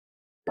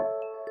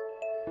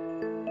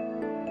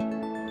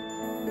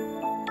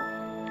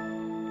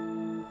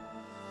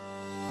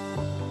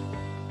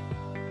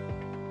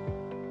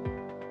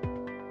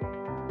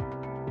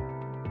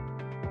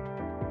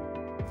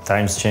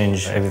Times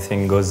change,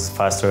 everything goes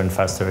faster and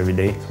faster every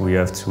day. We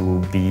have to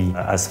be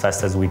as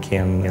fast as we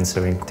can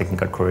answering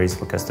technical queries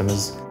for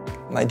customers.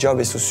 My job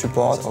is to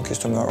support our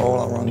customers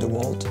all around the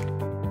world.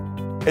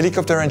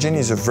 Helicopter engine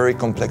is a very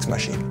complex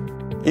machine.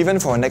 Even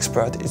for an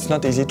expert, it's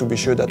not easy to be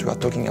sure that we are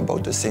talking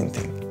about the same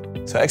thing.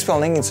 So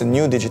ExpertLink is a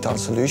new digital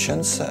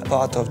solutions,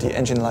 part of the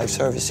EngineLife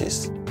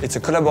services. It's a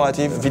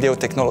collaborative video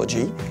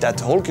technology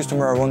that all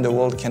customers around the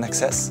world can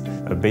access.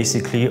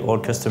 Basically, all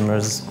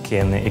customers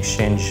can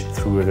exchange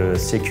through a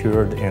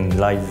secured and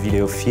live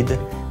video feed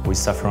with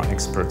Safran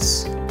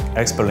experts.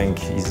 ExpertLink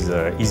is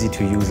an easy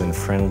to use and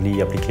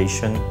friendly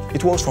application.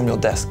 It works from your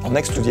desk or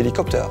next to the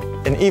helicopter,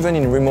 and even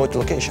in remote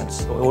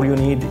locations. All you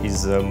need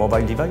is a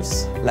mobile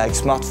device. Like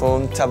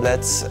smartphone,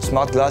 tablets,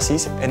 smart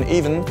glasses, and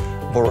even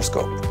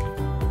boroscope.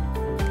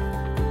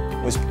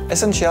 With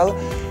Essential,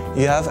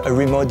 you have a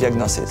remote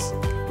diagnosis.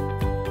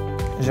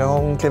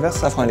 Jérôme Clever,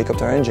 Safran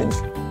Helicopter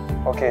Engines.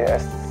 Okay,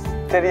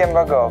 steady and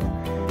back off.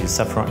 The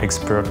Safran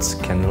experts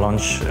can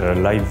launch a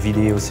live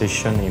video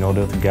session in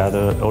order to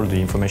gather all the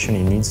information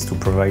he needs to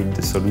provide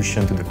the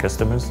solution to the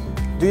customers.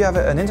 Do you have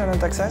an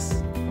internet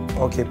access?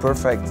 Okay,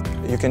 perfect.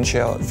 You can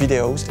share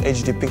videos,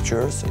 HD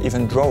pictures,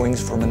 even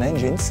drawings from an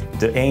engine.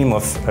 The aim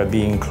of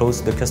being close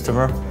to the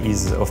customer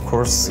is, of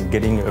course,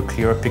 getting a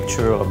clear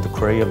picture of the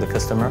query of the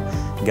customer,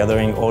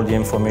 gathering all the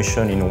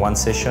information in one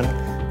session.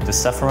 The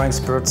Safran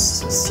experts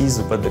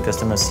sees what the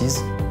customer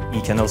sees.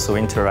 He can also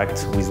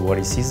interact with what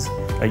he sees.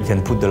 He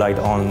can put the light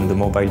on the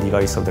mobile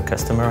device of the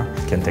customer.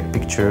 He can take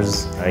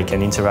pictures. He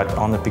can interact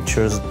on the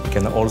pictures. He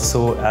can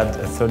also add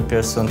a third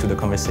person to the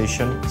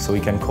conversation, so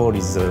he can call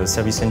his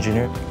service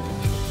engineer.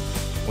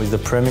 With the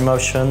premium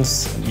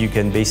options, you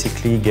can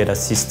basically get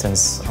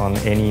assistance on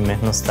any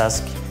maintenance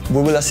task.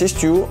 We will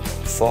assist you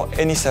for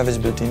any service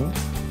built-in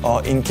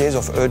or in case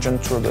of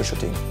urgent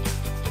troubleshooting.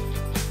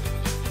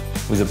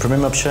 With the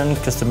premium option,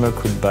 customer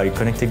could buy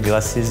connected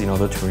glasses in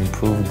order to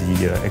improve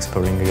the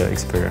exploring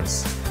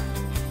experience.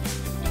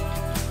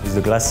 With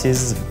the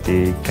glasses,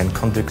 they can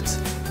conduct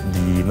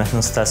the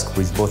maintenance task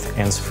with both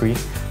hands-free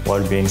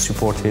while being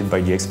supported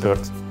by the expert.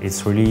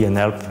 It's really an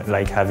help,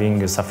 like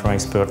having a Safran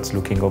expert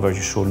looking over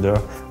your shoulder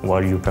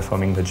while you're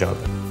performing the job.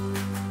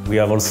 We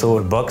have also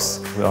a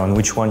box on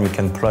which one you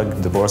can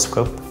plug the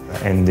boroscope,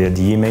 and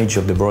the image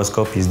of the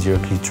boroscope is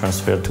directly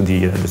transferred to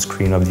the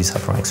screen of the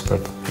Safran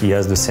expert. He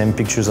has the same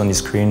pictures on the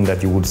screen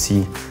that you would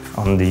see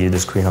on the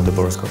screen of the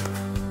boroscope.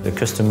 The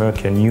customer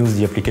can use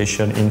the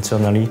application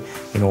internally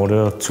in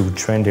order to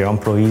train their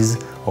employees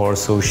or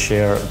also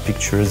share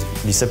pictures.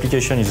 This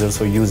application is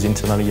also used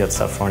internally at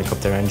Safran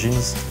Helicopter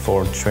Engines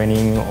for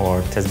training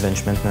or test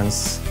bench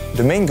maintenance.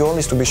 The main goal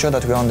is to be sure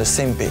that we are on the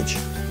same page.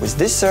 With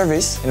this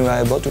service, we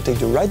are able to take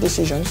the right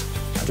decisions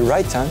at the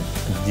right time.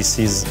 This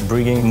is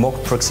bringing more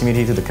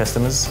proximity to the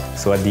customers.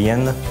 So at the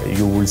end,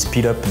 you will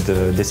speed up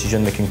the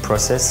decision-making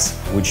process,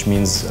 which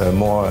means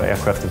more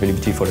aircraft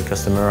availability for the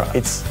customer.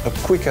 It's a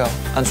quicker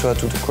answer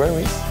to the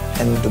queries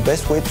and the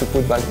best way to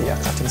put back the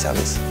aircraft in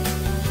service.